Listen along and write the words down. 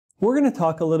We're going to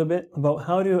talk a little bit about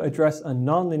how to address a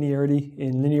nonlinearity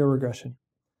in linear regression.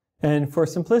 And for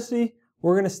simplicity,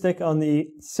 we're going to stick on the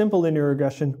simple linear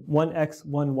regression 1x,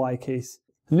 1y case.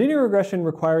 Linear regression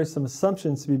requires some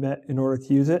assumptions to be met in order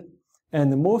to use it,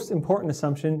 and the most important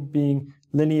assumption being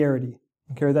linearity.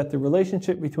 Okay, that the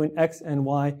relationship between x and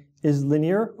y is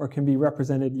linear or can be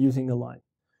represented using a line.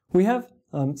 We have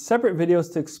separate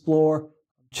videos to explore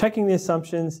checking the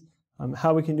assumptions,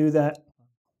 how we can do that,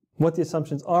 what the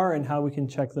assumptions are, and how we can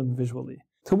check them visually.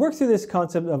 To work through this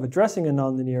concept of addressing a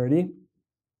nonlinearity,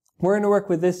 we're going to work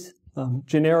with this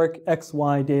generic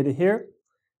xy data here.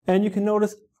 And you can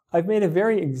notice I've made a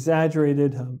very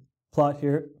exaggerated plot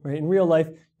here. Right? In real life,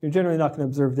 you're generally not going to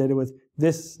observe data with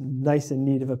this nice and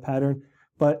neat of a pattern.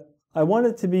 But I want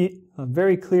it to be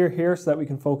very clear here so that we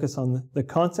can focus on the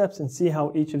concepts and see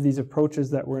how each of these approaches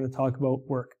that we're going to talk about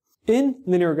work. In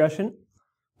linear regression,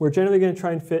 we're generally going to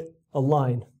try and fit a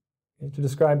line to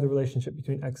describe the relationship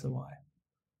between x and y.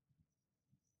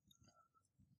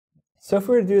 So if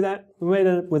we were to do that, we might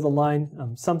end up with a line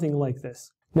something like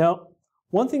this. Now,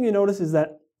 one thing you notice is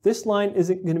that this line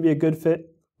isn't going to be a good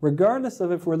fit regardless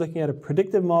of if we're looking at a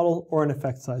predictive model or an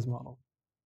effect size model.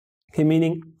 Okay,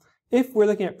 meaning if we're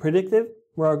looking at predictive,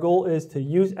 where our goal is to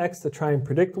use x to try and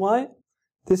predict y,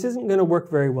 this isn't going to work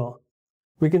very well.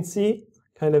 We can see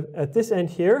kind of at this end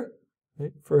here,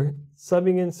 right, for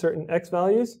subbing in certain x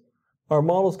values, our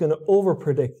model is going to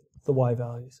over-predict the y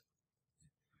values.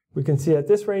 We can see at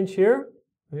this range here,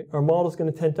 right, our model is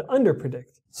going to tend to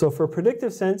under-predict. So for a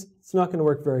predictive sense, it's not going to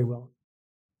work very well.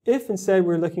 If instead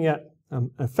we're looking at an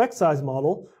effect size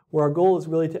model, where our goal is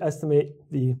really to estimate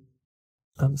the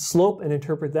slope and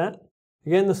interpret that,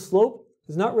 again, the slope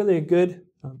is not really a good,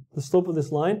 the slope of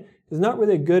this line is not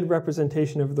really a good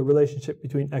representation of the relationship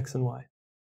between x and y.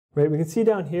 Right? We can see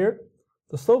down here,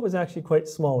 the slope is actually quite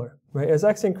smaller. Right? As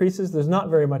x increases, there's not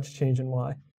very much change in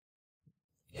y.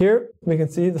 Here, we can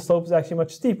see the slope is actually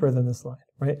much steeper than this line.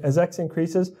 Right? As x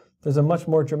increases, there's a much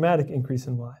more dramatic increase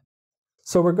in y.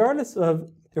 So regardless of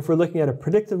if we're looking at a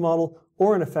predictive model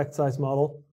or an effect size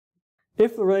model,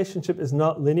 if the relationship is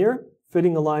not linear,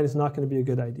 fitting a line is not going to be a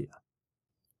good idea.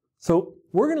 So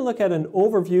we're going to look at an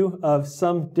overview of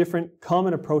some different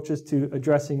common approaches to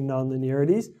addressing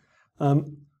nonlinearities.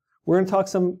 We're going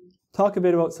to talk a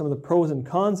bit about some of the pros and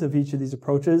cons of each of these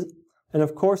approaches. And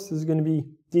of course, there's going to be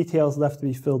details left to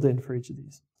be filled in for each of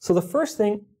these. So the first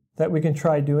thing that we can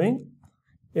try doing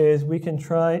is we can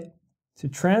try to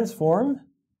transform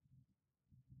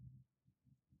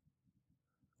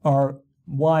our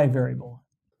y variable.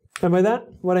 And by that,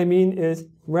 what I mean is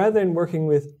rather than working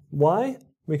with y,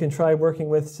 we can try working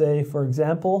with, say, for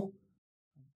example,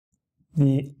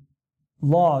 the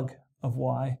log of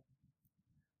y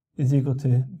is equal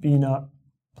to b0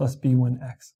 plus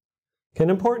b1x. Okay, an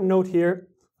important note here,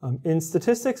 in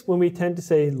statistics, when we tend to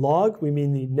say log, we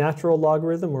mean the natural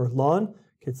logarithm, or ln.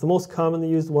 Okay, it's the most commonly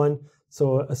used one,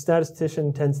 so a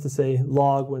statistician tends to say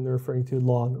log when they're referring to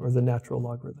ln, or the natural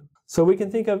logarithm. So we can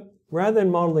think of, rather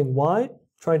than modeling y,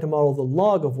 trying to model the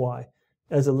log of y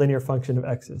as a linear function of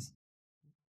x's.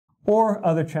 Or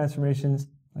other transformations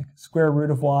like square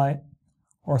root of y,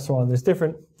 or so on. There's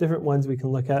different ones we can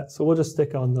look at, so we'll just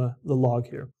stick on the log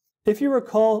here. If you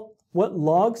recall, what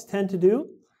logs tend to do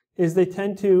is they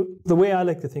tend to, the way I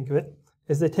like to think of it,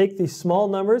 is they take these small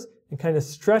numbers and kind of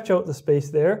stretch out the space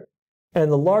there,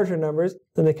 and the larger numbers,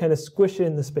 then they kind of squish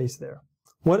in the space there.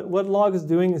 What log is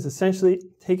doing is essentially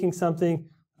taking something,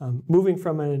 moving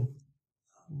from a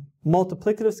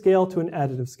multiplicative scale to an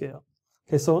additive scale.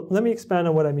 Okay, so let me expand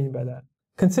on what I mean by that.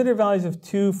 Consider values of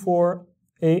 2, 4,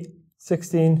 8,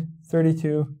 16,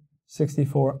 32,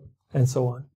 64, and so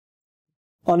on.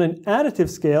 On an additive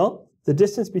scale, the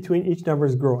distance between each number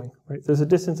is growing. Right? There's a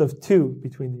distance of 2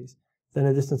 between these, then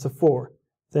a distance of 4,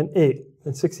 then 8,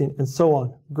 then 16, and so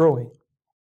on, growing.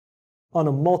 On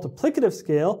a multiplicative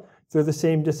scale, they're the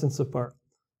same distance apart.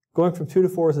 Going from 2 to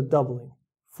 4 is a doubling.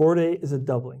 4 to 8 is a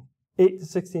doubling. 8 to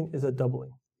 16 is a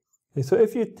doubling. Okay, so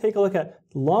if you take a look at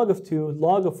log of 2,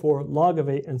 log of 4, log of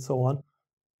 8, and so on,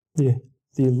 the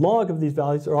log of these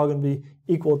values are all going to be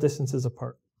equal distances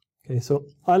apart. Okay, so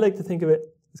I like to think of it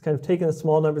as kind of taking the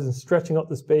small numbers and stretching out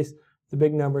the space, the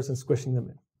big numbers, and squishing them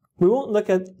in. We won't look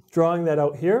at drawing that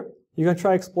out here. You can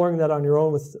try exploring that on your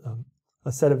own with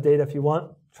a set of data if you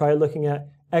want. Try looking at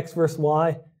x versus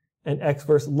y and x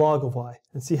versus log of y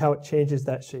and see how it changes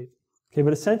that shape. Okay,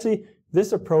 but essentially,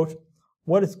 this approach,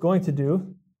 what it's going to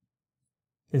do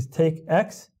is take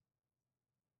x,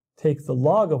 take the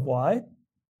log of y,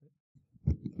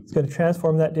 it's going to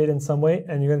transform that data in some way,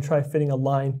 and you're going to try fitting a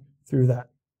line through that.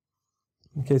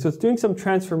 Okay, so it's doing some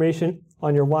transformation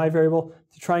on your y variable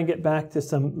to try and get back to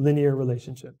some linear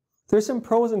relationship. There's some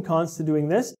pros and cons to doing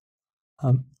this.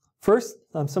 First,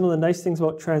 some of the nice things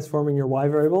about transforming your y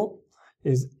variable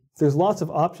is there's lots of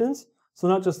options. So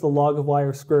not just the log of y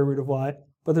or square root of y,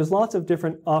 but there's lots of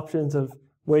different options of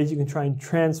ways you can try and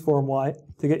transform y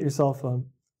to get yourself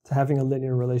to having a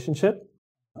linear relationship.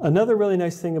 Another really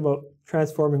nice thing about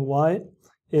transforming y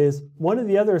is one of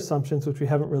the other assumptions, which we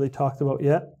haven't really talked about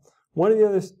yet. One of the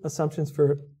other assumptions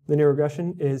for linear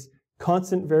regression is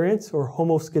constant variance or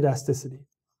homoscedasticity.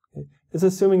 Okay? It's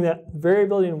assuming that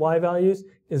variability in y values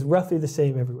is roughly the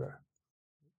same everywhere.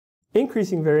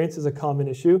 Increasing variance is a common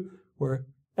issue where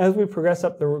as we progress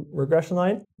up the regression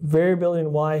line, variability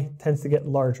in y tends to get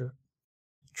larger.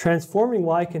 Transforming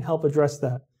y can help address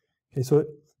that. Okay, so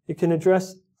it can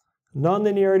address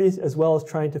nonlinearities as well as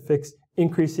trying to fix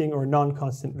increasing or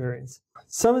non-constant variance.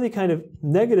 Some of the kind of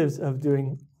negatives of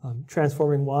doing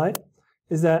transforming y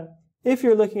is that if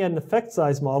you're looking at an effect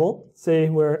size model, say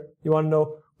where you want to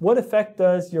know what effect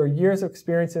does your years of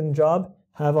experience in a job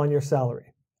have on your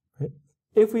salary. Right?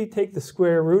 If we take the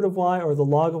square root of y or the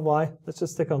log of y, let's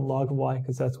just stick on log of y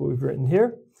because that's what we've written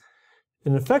here.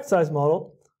 In an effect size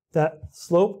model, that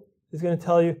slope is going to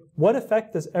tell you what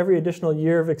effect does every additional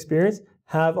year of experience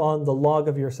have on the log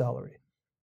of your salary.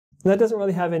 And that doesn't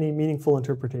really have any meaningful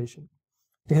interpretation.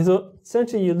 Because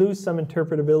essentially you lose some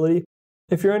interpretability.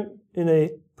 If you're in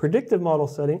a predictive model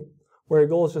setting where your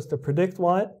goal is just to predict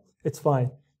y, it's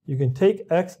fine. You can take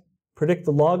x, predict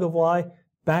the log of y,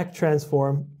 back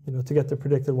transform to get the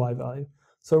predicted y value.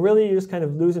 So really you just kind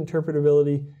of lose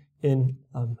interpretability in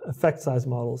effect size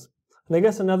models. And I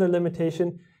guess another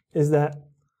limitation is that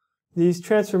these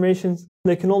transformations,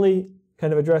 they can only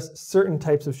kind of address certain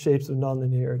types of shapes of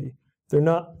nonlinearity. They're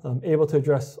not able to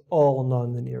address all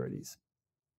nonlinearities.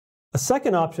 A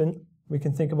second option we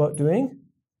can think about doing,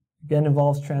 again,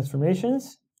 involves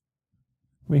transformations.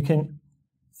 We can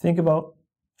think about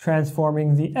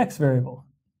transforming the x variable.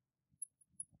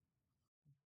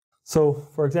 So,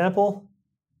 for example,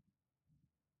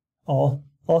 I'll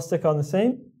stick on the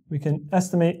same. We can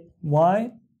estimate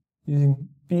y using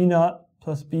b0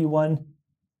 plus b1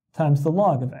 times the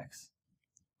log of x.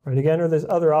 Right, again, or there's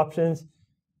other options.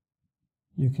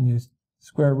 You can use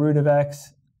square root of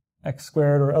x, x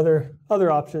squared, or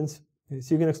other options. Okay,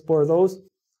 so you can explore those.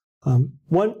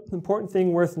 One important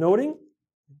thing worth noting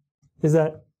is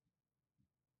that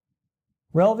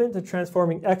relevant to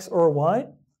transforming x or y,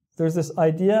 there's this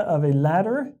idea of a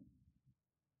ladder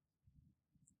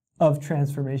of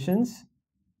transformations.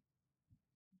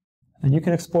 And you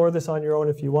can explore this on your own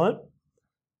if you want.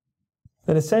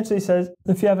 That essentially says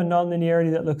if you have a nonlinearity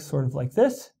that looks sort of like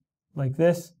this, like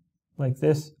this, like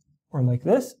this, or like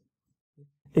this,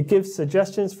 it gives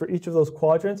suggestions for each of those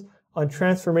quadrants on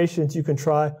transformations you can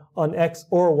try on x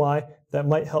or y that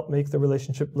might help make the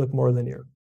relationship look more linear.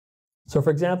 So for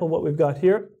example, what we've got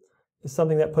here is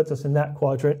something that puts us in that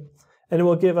quadrant, and it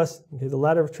will give us, the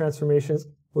ladder of transformations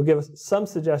will give us some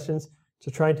suggestions to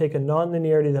try and take a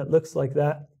nonlinearity that looks like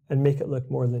that and make it look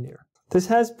more linear. This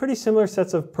has pretty similar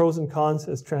sets of pros and cons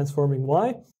as transforming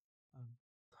y.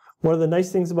 One of the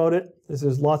nice things about it is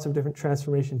there's lots of different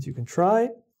transformations you can try.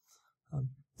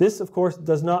 This, of course,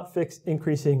 does not fix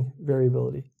increasing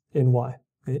variability in y.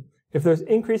 Okay? If there's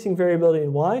increasing variability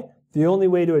in y, the only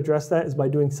way to address that is by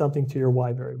doing something to your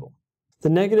y variable. The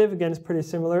negative, again, is pretty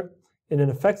similar. In an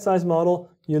effect size model,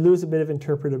 you lose a bit of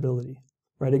interpretability.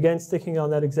 Right? Again, sticking on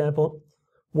that example,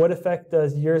 what effect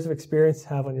does years of experience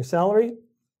have on your salary?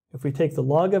 If we take the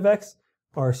log of x,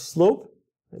 our slope,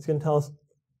 it's going to tell us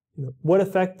what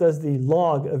effect does the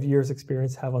log of years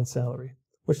experience have on salary,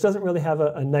 which doesn't really have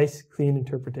a nice, clean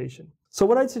interpretation. So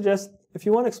what I'd suggest, if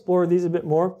you want to explore these a bit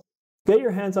more, get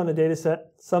your hands on a data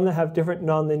set, some that have different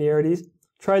nonlinearities.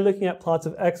 Try looking at plots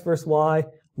of x versus y,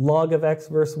 log of x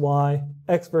versus y,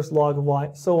 x versus log of y,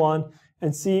 so on,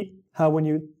 and see how when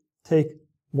you take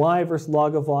y versus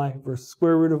log of y versus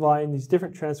square root of y in these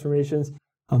different transformations,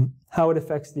 how it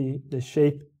affects the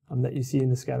shape that you see in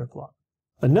the scatter plot.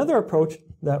 Another approach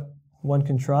that one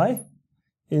can try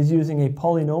is using a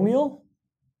polynomial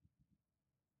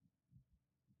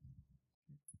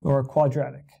or a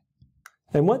quadratic.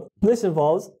 And what this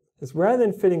involves is rather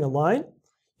than fitting a line,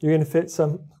 you're going to fit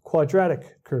some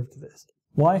quadratic curve to this.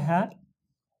 Y hat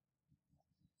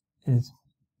is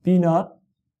b0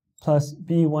 plus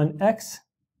b1x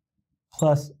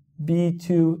plus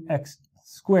b2x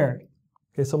squared.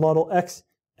 Okay, so model x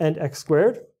and x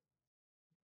squared.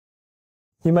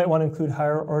 You might want to include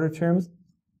higher order terms.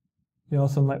 You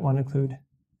also might want to include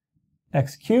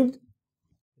x cubed.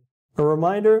 A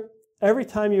reminder, every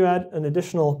time you add an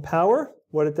additional power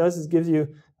what it does is gives you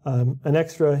an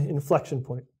extra inflection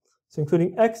point. So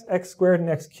including x, x squared, and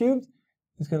x cubed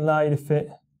is going to allow you to fit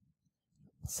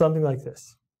something like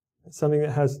this. Something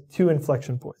that has 2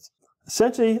 inflection points.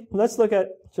 Essentially, let's look at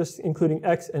just including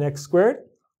x and x squared.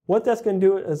 What that's going to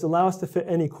do is allow us to fit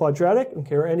any quadratic,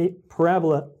 okay, or any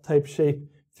parabola type shape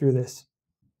through this.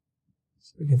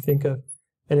 So we can think of,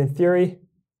 and in theory,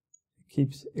 it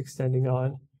keeps extending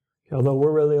on, although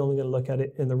we're really only going to look at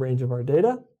it in the range of our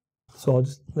data. So I'll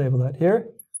just label that here.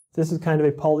 This is kind of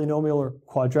a polynomial or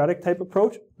quadratic type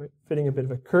approach, right, fitting a bit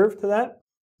of a curve to that.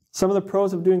 Some of the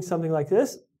pros of doing something like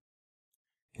this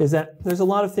is that there's a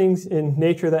lot of things in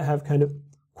nature that have kind of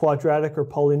quadratic or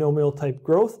polynomial type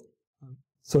growth.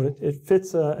 So it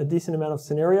fits a decent amount of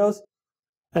scenarios.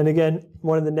 And again,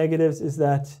 one of the negatives is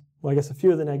that, well, I guess a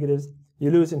few of the negatives,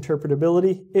 you lose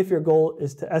interpretability if your goal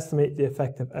is to estimate the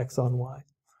effect of x on y,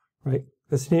 right?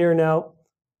 Because here now,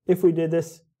 if we did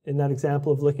this in that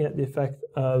example of looking at the effect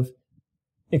of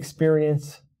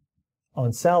experience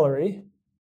on salary,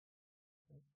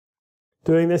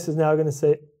 doing this is now going to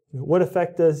say, what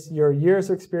effect does your years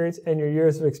of experience and your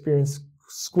years of experience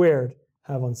squared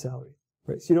have on salary?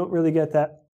 Right? So you don't really get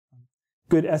that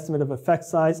good estimate of effect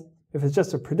size. If it's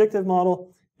just a predictive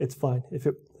model, it's fine. If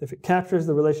it captures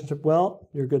the relationship well,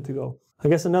 you're good to go. I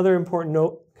guess another important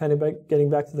note, kind of getting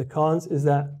back to the cons, is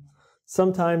that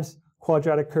sometimes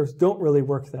quadratic curves don't really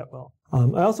work that well.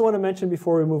 I also want to mention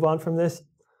before we move on from this,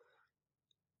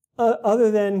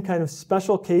 other than kind of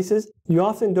special cases, you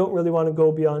often don't really want to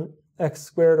go beyond x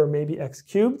squared or maybe x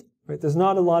cubed. Right? There's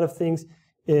not a lot of things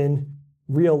in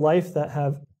real life that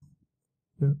have,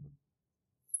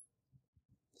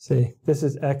 say, this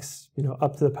is x,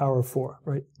 up to the power of 4,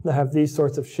 right? That have these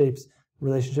sorts of shapes,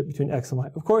 relationship between x and y.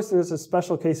 Of course, there's a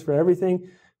special case for everything,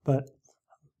 but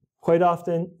quite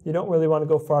often, you don't really want to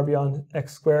go far beyond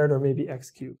x squared or maybe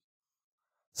x cubed.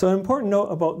 So an important note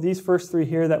about these first 3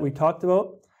 here that we talked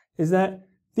about is that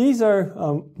these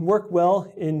are work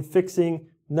well in fixing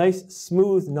nice,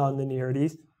 smooth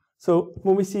nonlinearities. So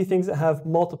when we see things that have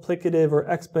multiplicative or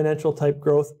exponential type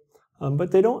growth,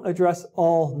 but they don't address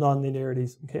all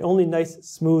nonlinearities, okay? Only nice,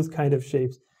 smooth kind of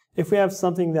shapes. If we have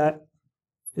something that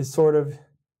is sort of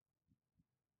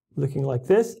looking like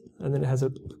this, and then it has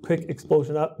a quick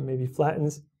explosion up and maybe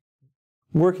flattens,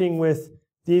 working with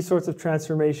these sorts of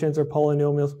transformations or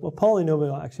polynomials, well,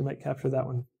 polynomial actually might capture that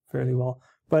one fairly well,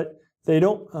 but they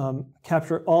don't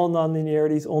capture all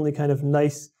nonlinearities, only kind of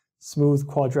nice, smooth,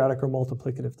 quadratic or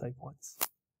multiplicative type ones.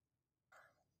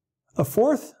 A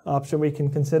fourth option we can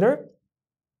consider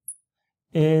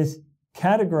is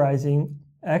categorizing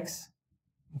x,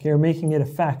 okay, or making it a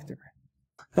factor.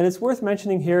 And it's worth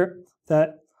mentioning here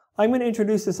that I'm going to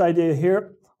introduce this idea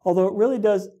here, although it really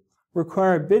does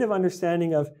require a bit of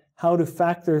understanding of how do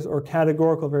factors or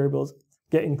categorical variables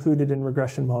get included in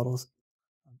regression models.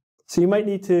 So you might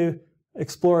need to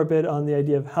explore a bit on the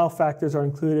idea of how factors are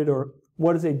included or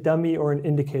what is a dummy or an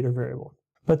indicator variable.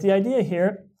 But the idea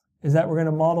here is that we're going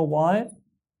to model y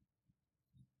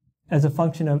as a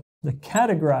function of the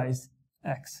categorized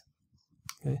x.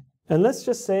 Okay. And let's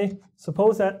just say,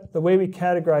 suppose that the way we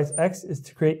categorize x is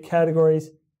to create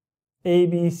categories A,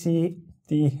 B, C,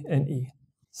 D, and E.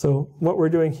 So what we're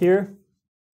doing here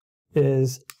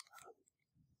is,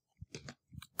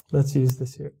 let's use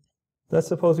this here. Let's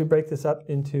suppose we break this up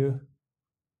into,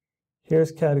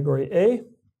 here's category A,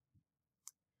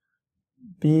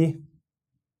 B,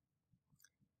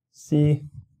 C,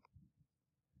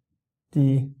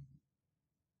 D,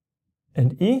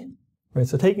 and E. Right,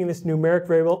 so taking this numeric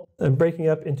variable and breaking it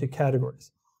up into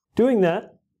categories. Doing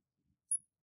that,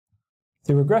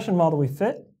 the regression model we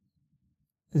fit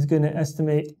is going to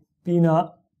estimate B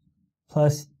naught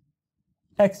plus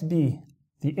XB,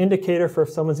 the indicator for if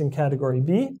someone's in category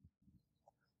B,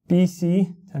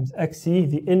 BC times XC,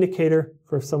 the indicator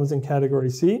for if someone's in category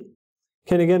C.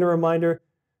 And again, a reminder,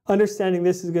 understanding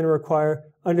this is going to require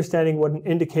understanding what an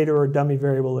indicator or dummy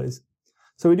variable is.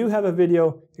 So we do have a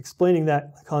video explaining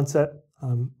that concept,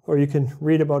 or you can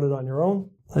read about it on your own.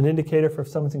 An indicator for if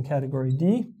someone's in category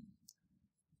D,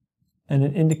 and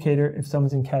an indicator if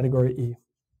someone's in category E.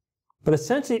 But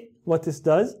essentially what this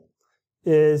does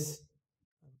is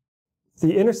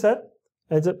the intercept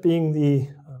ends up being the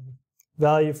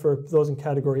value for those in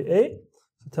category A.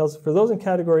 So it tells us for those in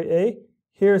category A,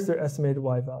 here's their estimated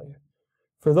y value.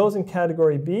 For those in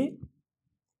category B,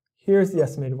 here's the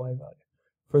estimated y value.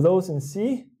 For those in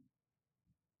C,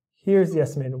 here's the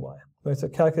estimated y. Right, so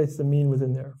it calculates the mean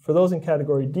within there. For those in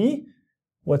category D,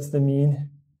 what's the mean?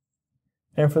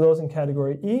 And for those in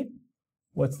category E,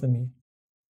 what's the mean?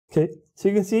 Okay, so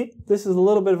you can see this is a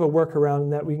little bit of a workaround in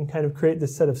that we can kind of create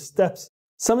this set of steps.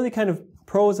 Some of the kind of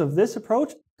pros of this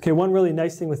approach. Okay, one really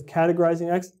nice thing with categorizing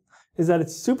X is that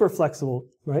it's super flexible,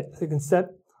 right? It can set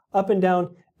up and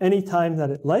down any time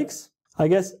that it likes. I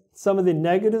guess some of the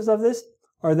negatives of this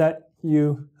are that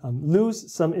you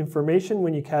lose some information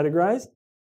when you categorize.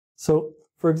 So,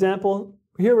 for example,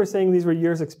 here we're saying these were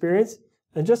years experience,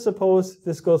 and just suppose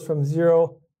this goes from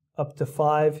 0 up to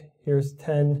 5. Here's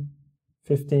 10,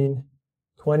 15,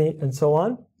 20, and so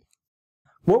on.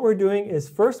 What we're doing is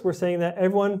first we're saying that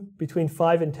everyone between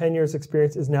 5 and 10 years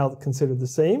experience is now considered the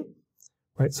same,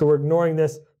 right? So we're ignoring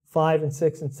this 5 and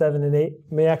 6 and 7 and 8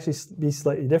 may actually be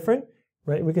slightly different,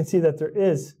 right? We can see that there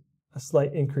is a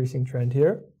slight increasing trend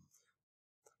here.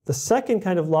 The second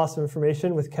kind of loss of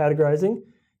information with categorizing,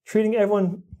 treating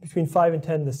everyone between 5 and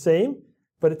 10 the same,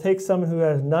 but it takes someone who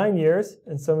has 9 years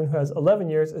and someone who has 11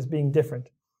 years as being different.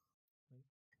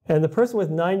 And the person with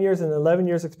 9 years and 11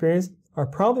 years experience are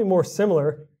probably more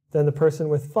similar than the person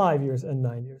with 5 years and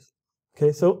 9 years.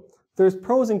 Okay, so there's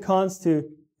pros and cons to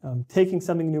taking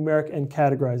something numeric and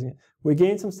categorizing it. We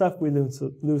gain some stuff, we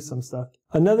lose some stuff.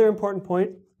 Another important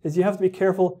point is you have to be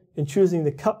careful in choosing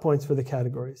the cut points for the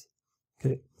categories.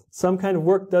 Okay, some kind of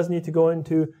work does need to go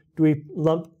into, do we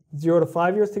lump 0 to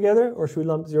 5 years together, or should we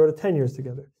lump 0 to 10 years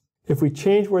together? If we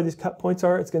change where these cut points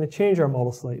are, it's going to change our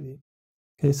model slightly.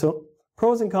 Okay, so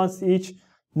pros and cons to each.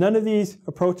 None of these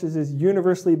approaches is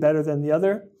universally better than the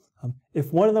other.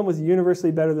 If one of them was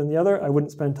universally better than the other, I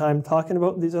wouldn't spend time talking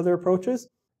about these other approaches.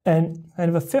 And kind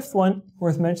of a fifth one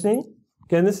worth mentioning,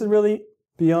 again, this is really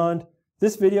beyond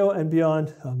this video and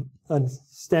beyond a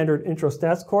standard intro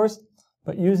stats course,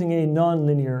 but using a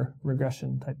nonlinear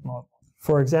regression type model.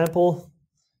 For example,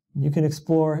 you can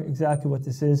explore exactly what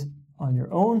this is on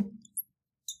your own.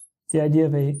 The idea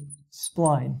of a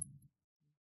spline.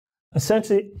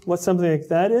 Essentially, what something like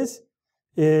that is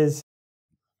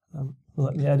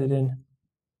let me add it in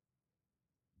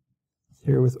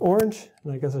here with orange,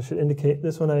 and I guess I should indicate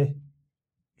this one I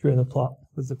drew in the plot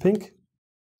with the pink,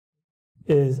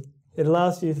 is it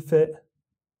allows you to fit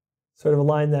sort of a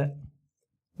line that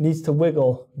needs to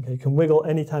wiggle, okay, can wiggle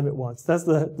anytime it wants. That's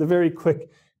the very quick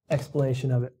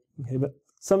explanation of it, okay, but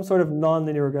some sort of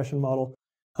nonlinear regression model.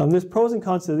 There's pros and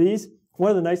cons to these. One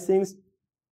of the nice things,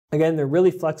 again, they're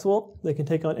really flexible. They can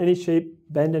take on any shape,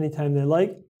 bend anytime they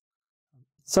like.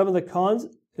 Some of the cons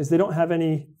is they don't have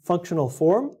any functional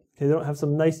form. Okay, they don't have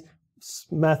some nice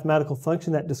mathematical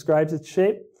function that describes its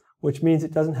shape, which means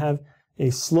it doesn't have a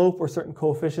slope or certain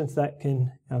coefficients that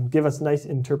can give us nice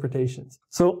interpretations.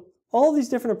 So all these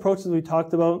different approaches we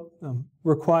talked about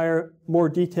require more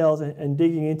details and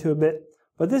digging into a bit.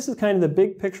 But this is kind of the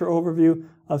big picture overview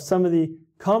of some of the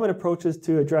common approaches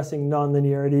to addressing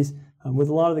nonlinearities, with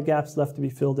a lot of the gaps left to be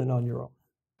filled in on your own.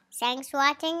 Thanks for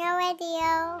watching our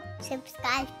video.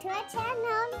 Subscribe to our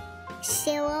channel.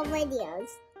 Share our videos.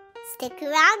 Stick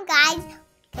around, guys,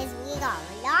 because we got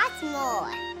lots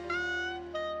more.